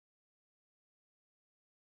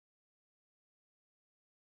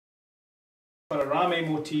For a ram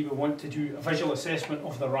MOT, we want to do a visual assessment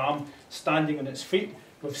of the ram standing on its feet.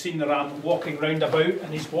 We've seen the ram walking round about,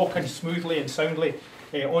 and he's walking smoothly and soundly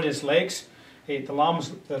on his legs. The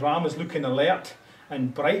ram is looking alert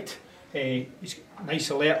and bright. He's nice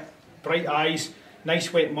alert, bright eyes,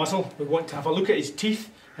 nice wet muzzle. We want to have a look at his teeth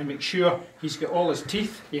and make sure he's got all his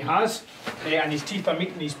teeth. He has, and his teeth are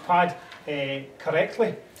meeting his pad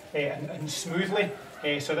correctly and smoothly.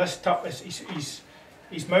 So this tup is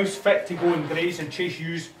his mouth's fit to go and graze and chase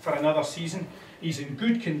ewes for another season. He's in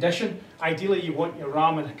good condition. Ideally you want your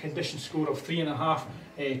ram in a condition score of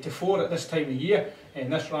 3.5 to 4 at this time of year,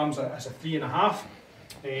 and this ram's a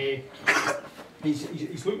 3.5.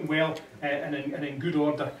 He's looking well and in good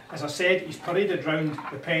order. As I said, he's paraded round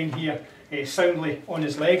the pen here soundly on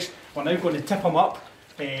his legs. We're now going to tip him up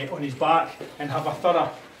on his back and have a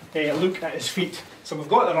thorough look at his feet. So we've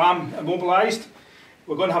got the ram immobilised.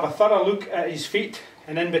 We're going to have a thorough look at his feet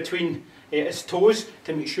and in between his toes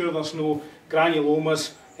to make sure there's no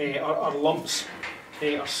granulomas or lumps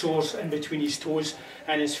or sores in between his toes,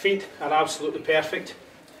 and his feet are absolutely perfect.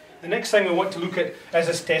 The next thing we want to look at is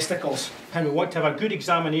his testicles, and we want to have a good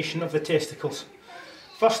examination of the testicles.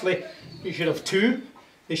 Firstly, you should have two.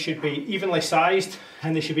 They should be evenly sized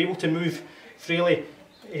and they should be able to move freely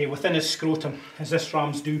within his scrotum, as this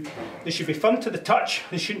ram's do. They should be firm to the touch,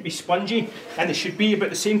 they shouldn't be spongy, and they should be about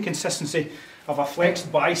the same consistency of a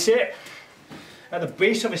flexed bicep. At the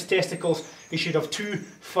base of his testicles, he should have two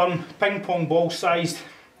firm ping pong ball sized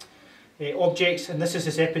objects, and this is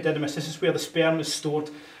his epididymis. This is where the sperm is stored,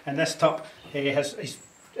 and this tup is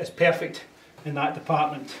perfect in that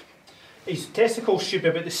department. His testicles should be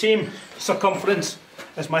about the same circumference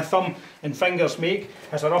as my thumb and fingers make.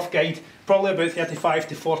 As a rough guide, probably about 35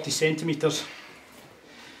 to 40 centimetres.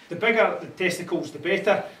 The bigger the testicles, the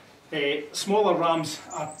better. Smaller rams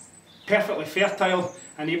are perfectly fertile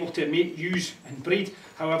and able to mate, ewes and breed.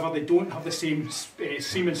 However, they don't have the same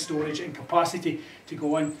semen storage and capacity to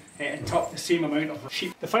go in and tup the same amount of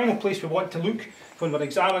sheep. The final place we want to look when we're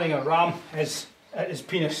examining a ram is at his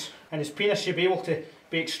penis. And his penis should be able to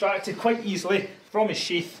be extracted quite easily from his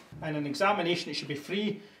sheath, and in examination it should be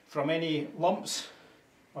free from any lumps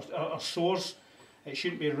or sores. It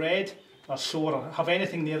shouldn't be red or sore or have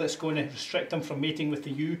anything there that's going to restrict him from mating with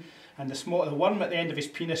the ewe, and the worm at the end of his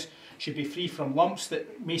penis should be free from lumps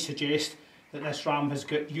that may suggest that this ram has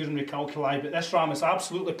got urinary calculi, but this ram is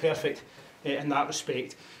absolutely perfect in that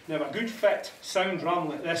respect. Now, a good fit, sound ram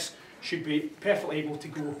like this should be perfectly able to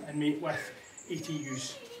go and mate with 80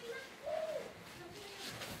 ewes.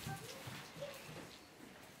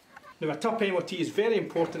 Now, a tup MOT is very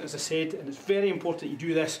important, as I said, and it's very important that you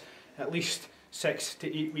do this at least 6 to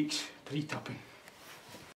 8 weeks pre-tupping.